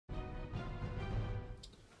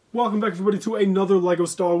Welcome back everybody to another LEGO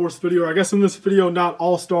Star Wars video. I guess in this video not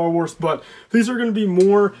all Star Wars, but these are going to be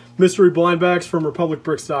more mystery blind bags from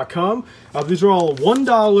RepublicBricks.com. These are all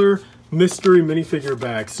 $1 mystery minifigure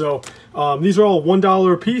bags. So these are all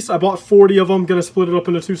 $1 a piece. I bought 40 of them. Going to split it up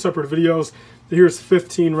into two separate videos. Here's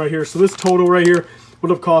 15 right here. So this total right here would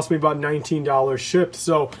have cost me about $19 shipped.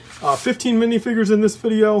 So 15 minifigures in this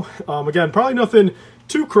video. Again, probably nothing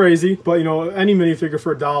too crazy, but you know, any minifigure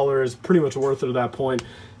for $1 is pretty much worth it at that point.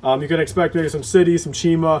 You can expect maybe some City, some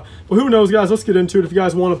Chima, but who knows, guys? Let's get into it. If you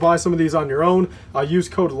guys want to buy some of these on your own, use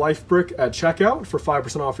code LIFEBRICK at checkout for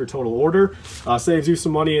 5% off your total order. Saves you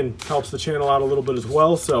some money and helps the channel out a little bit as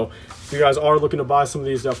well. So if you guys are looking to buy some of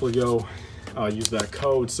these, definitely go use that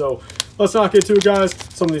code. So let's not get to it, guys.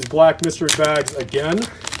 Some of these black mystery bags again.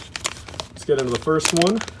 Let's get into the first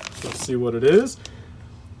one. Let's see what it is.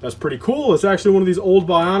 That's pretty cool. It's actually one of these old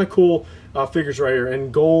Bionicle figures right here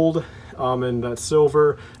in gold. And that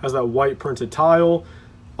silver has that white printed tile,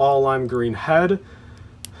 all lime green head.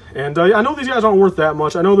 And I know these guys aren't worth that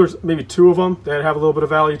much. I know there's maybe two of them that have a little bit of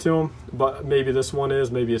value to them, but maybe this one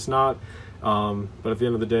is, maybe it's not. But at the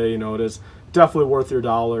end of the day, you know, it is definitely worth your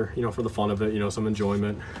 $1, you know, for the fun of it, you know, some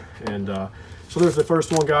enjoyment. And so there's the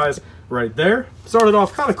first one, guys, right there. Started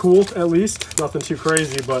off kind of cool, at least. Nothing too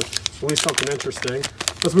crazy, but at least something interesting.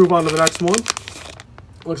 Let's move on to the next one.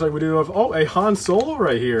 Looks like we do have, oh, a Han Solo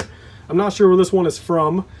right here. I'm not sure where this one is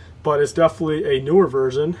from, but it's definitely a newer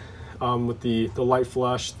version with the light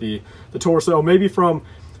flesh, the torso, maybe from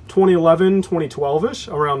 2011, 2012-ish,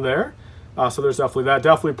 around there. So there's definitely that.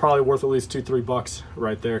 Definitely probably worth at least $2-3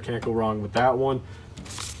 right there. Can't go wrong with that one.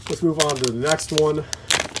 Let's move on to the next one.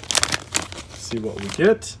 Let's see what we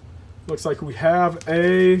get. Looks like we have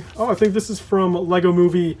a, oh, I think this is from Lego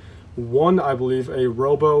Movie 1, I believe, a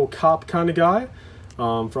Robo-Cop kind of guy.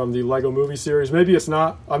 From the Lego movie series. Maybe it's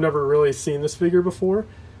not. I've never really seen this figure before,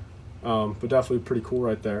 but definitely pretty cool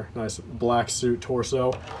right there. Nice black suit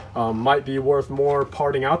torso. Might be worth more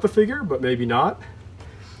parting out the figure, but maybe not.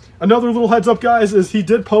 Another little heads up, guys, is he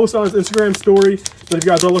did post on his Instagram story that if you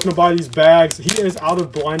guys are looking to buy these bags, he is out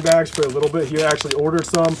of blind bags for a little bit. He actually ordered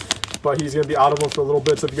some, but he's going to be out of them for a little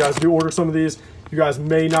bit. So if you guys do order some of these, you guys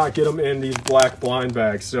may not get them in these black blind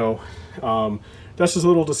bags. So that's just a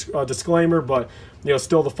little disclaimer, but you know,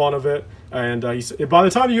 still the fun of it. And by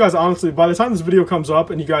the time you guys, honestly, by the time this video comes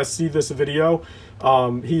up and you guys see this video,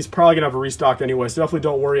 he's probably gonna have a restock anyway, so definitely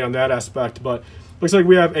don't worry on that aspect. But looks like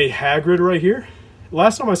we have a Hagrid right here.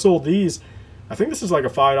 Last time I sold these, I think this is like a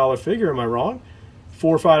 $5 figure. Am I wrong? $4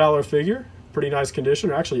 or $5 figure. Pretty nice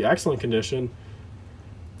condition, or actually excellent condition.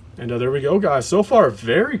 And there we go, guys. So far,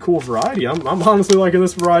 very cool variety. I'm honestly liking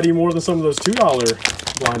this variety more than some of those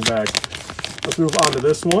 $2 blind bags. Let's move on to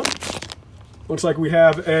this one. Looks like we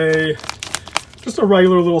have just a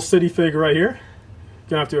regular little city fig right here.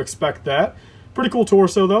 Gonna have to expect that. Pretty cool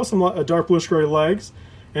torso though, some dark bluish gray legs,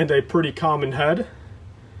 and a pretty common head.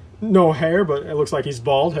 No hair, but it looks like he's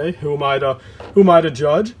bald. Hey, who am I to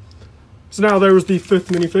judge? So now there was the 5th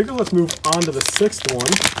minifigure. Let's move on to the 6th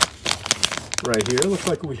one right here. Looks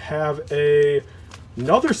like we have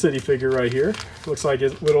another city figure right here. Looks like a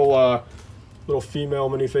little female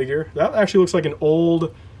minifigure. That actually looks like an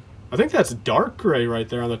old, I think that's dark gray right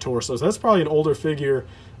there on the torso. So that's probably an older figure,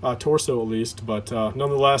 torso at least, but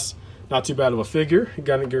nonetheless, not too bad of a figure. You're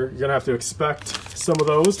gonna have to expect some of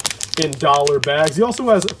those in dollar bags. He also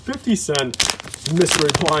has 50-cent mystery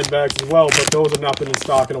blind bags as well, but those have not been in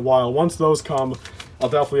stock in a while. Once those come, I'll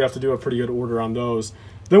definitely have to do a pretty good order on those.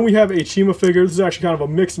 Then we have a Chima figure. This is actually kind of a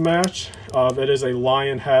mixed match. It is a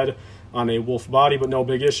lion head on a wolf body, but no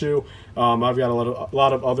big issue. I've got a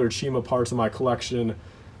lot of other Chima parts in my collection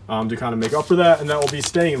to kind of make up for that, and that will be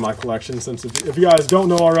staying in my collection, since if you guys don't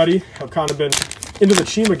know already, I've kind of been into the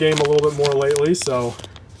Chima game a little bit more lately, so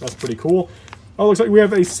that's pretty cool. Oh, looks like we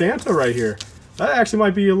have a Santa right here. That actually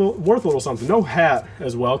might be worth a little something. No hat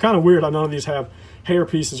as well. Kind of weird how none of these have hair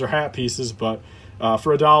pieces or hat pieces, but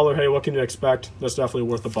for $1, hey, what can you expect? That's definitely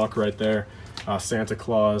worth $1 right there. Santa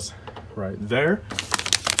Claus right there.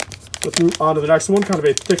 Let's move on to the next one. Kind of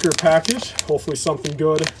a thicker package. Hopefully something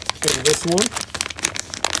good in this one.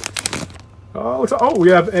 Looks like, oh, we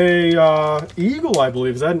have a eagle, I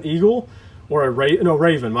believe. Is that an eagle or a raven? No,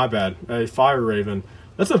 raven. My bad. A fire raven.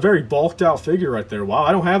 That's a very bulked out figure right there. Wow,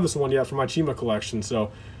 I don't have this one yet for my Chima collection,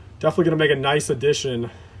 so definitely gonna make a nice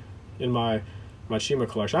addition in my Chima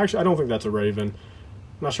collection. Actually, I don't think that's a raven. I'm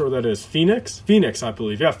not sure what that is. Phoenix? Phoenix, I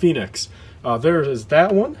believe. Yeah, Phoenix. There is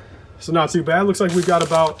that one. So not too bad. Looks like we've got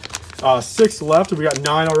about 6 left. We got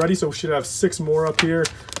 9 already, so we should have 6 more up here.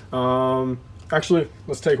 Actually,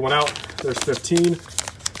 let's take one out. There's 15.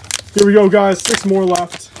 Here we go, guys. 6 more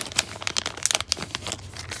left.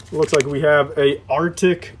 It looks like we have a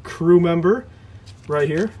Arctic crew member right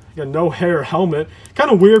here. Got no hair helmet.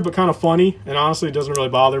 Kind of weird, but kind of funny. And honestly, it doesn't really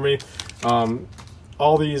bother me.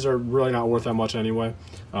 All these are really not worth that much anyway.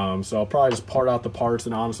 So I'll probably just part out the parts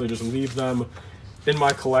and honestly just leave them in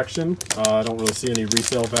my collection. I don't really see any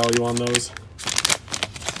resale value on those.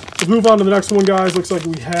 Let's move on to the next one, guys. Looks like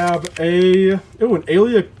we have an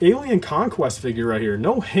alien conquest figure right here.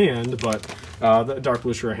 No hand, but the dark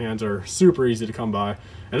blue shirt hands are super easy to come by.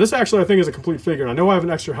 And this actually, I think, is a complete figure. And I know I have an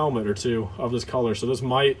extra helmet or two of this color, so this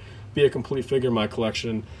might be a complete figure in my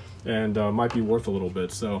collection and might be worth a little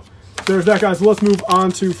bit. So there's that, guys. Let's move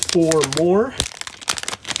on to 4 more.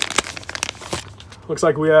 Looks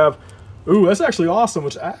like we have, ooh, that's actually awesome,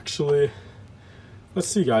 which actually, let's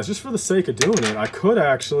see, guys, just for the sake of doing it, I could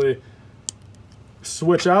actually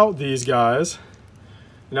switch out these guys.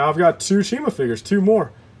 Now I've got 2 Chima figures, 2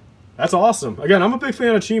 more. That's awesome. Again, I'm a big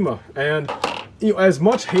fan of Chima, and you know, as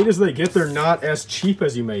much hate as they get, they're not as cheap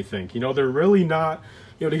as you may think. You know, they're really not,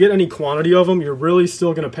 you know, to get any quantity of them, you're really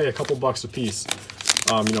still going to pay a couple bucks a piece,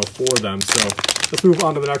 you know, for them. So let's move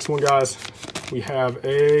on to the next one, guys. We have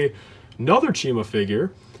another Chima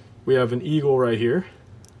figure. We have an eagle right here.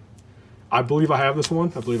 I believe I have this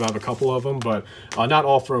one. I believe I have a couple of them, but not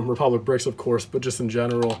all from Republic Bricks, of course, but just in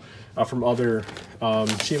general from other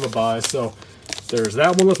Chima buys. So there's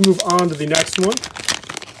that one. Let's move on to the next one.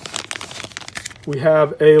 We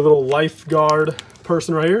have a little lifeguard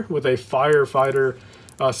person right here with a firefighter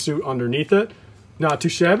suit underneath it. Not too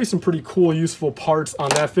shabby. Some pretty cool, useful parts on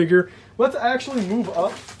that figure. Let's actually move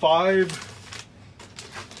up 5.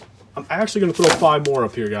 I'm actually going to throw 5 more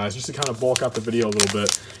up here, guys, just to kind of bulk out the video a little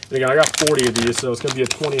bit. And again, I got 40 of these, so it's going to be a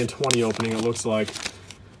 20 and 20 opening, it looks like.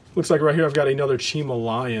 Looks like right here I've got another Chima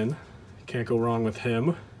lion. Can't go wrong with him.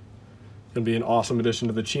 Going to be an awesome addition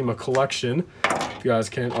to the Chima collection. If you guys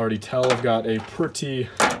can't already tell, I've got a pretty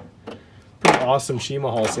awesome Chima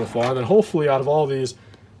haul so far. And then hopefully out of all these,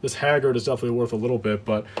 this Haggard is definitely worth a little bit,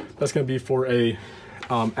 but that's going to be for a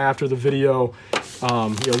after the video. You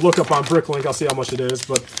know, look up on Bricklink, I'll see how much it is,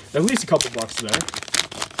 but at least a couple bucks there.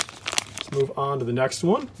 Let's move on to the next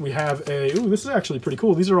one. We have a, ooh, this is actually pretty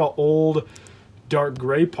cool. These are all old dark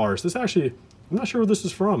gray parts. This actually, I'm not sure where this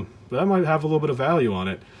is from, but that might have a little bit of value on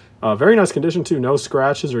it. Very nice condition too, no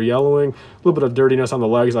scratches or yellowing. A little bit of dirtiness on the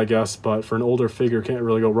legs, I guess, but for an older figure, can't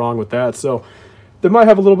really go wrong with that. So they might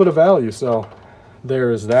have a little bit of value. So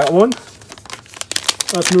there is that one.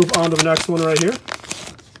 Let's move on to the next one right here.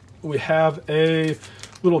 We have a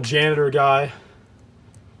little janitor guy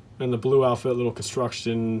in the blue outfit, little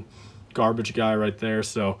construction garbage guy right there.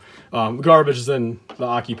 So garbage is in the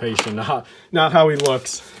occupation, not how he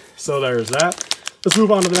looks. So there's that. Let's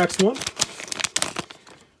move on to the next one.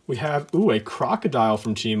 We have, ooh, a crocodile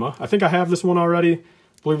from Chima. I think I have this one already. I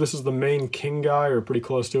believe this is the main king guy, or pretty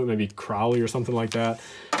close to it, maybe Crowley or something like that.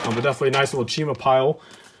 But definitely a nice little Chima pile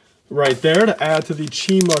right there to add to the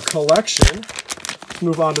Chima collection. Let's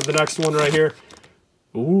move on to the next one right here.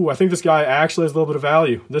 Ooh, I think this guy actually has a little bit of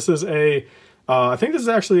value. This is a, I think this is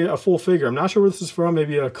actually a full figure. I'm not sure where this is from.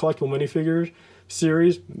 Maybe a collectible minifigure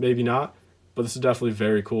series, maybe not. But this is definitely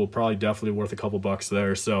very cool. Probably definitely worth a couple bucks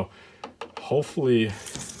there. So hopefully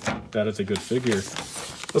that is a good figure.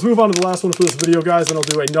 Let's move on to the last one for this video, guys. Then I'll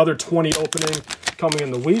do another 20 opening coming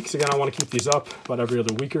in the weeks. Again, I want to keep these up about every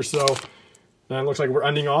other week or so. And it looks like we're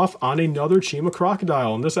ending off on another Chima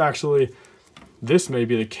crocodile. And this actually, this may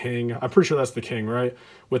be the king. I'm pretty sure that's the king, right?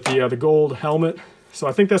 With the gold helmet. So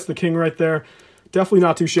I think that's the king right there. Definitely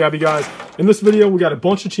not too shabby, guys. In this video, we got a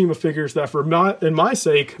bunch of Chima figures that, for in my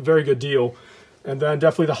sake, very good deal. And then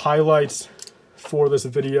definitely the highlights for this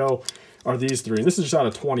video are these 3. And this is just out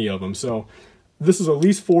of 20 of them. So this is at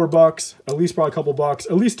least $4, at least probably a couple bucks,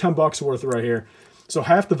 at least 10 bucks worth right here. So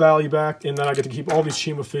half the value back, and then I get to keep all these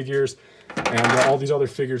Chima figures and all these other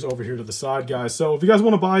figures over here to the side, guys. So if you guys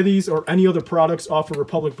want to buy these or any other products off of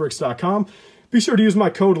RepublicBricks.com, be sure to use my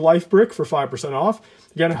code LifeBrick for 5% off.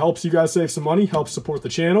 Again, it helps you guys save some money, helps support the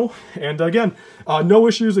channel. And again, no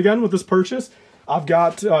issues again with this purchase. I've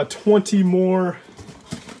got 20 more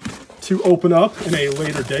to open up in a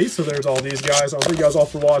later date. So there's all these guys. I'll thank you guys all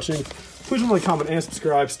for watching. Please like, comment, and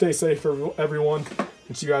subscribe. Stay safe, everyone.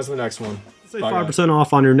 And see you guys in the next one. Save 5%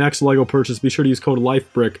 off on your next LEGO purchase. Be sure to use code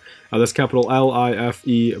LifeBrick. That's capital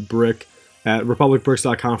L-I-F-E Brick at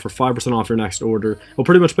RepublicBricks.com for 5% off your next order. We'll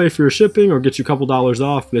pretty much pay for your shipping or get you a couple dollars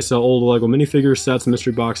off. They sell old LEGO minifigures, sets,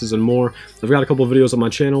 mystery boxes, and more. I've got a couple of videos on my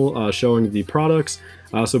channel showing the products.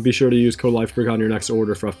 So be sure to use code LifeBrick on your next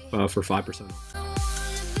order for 5%.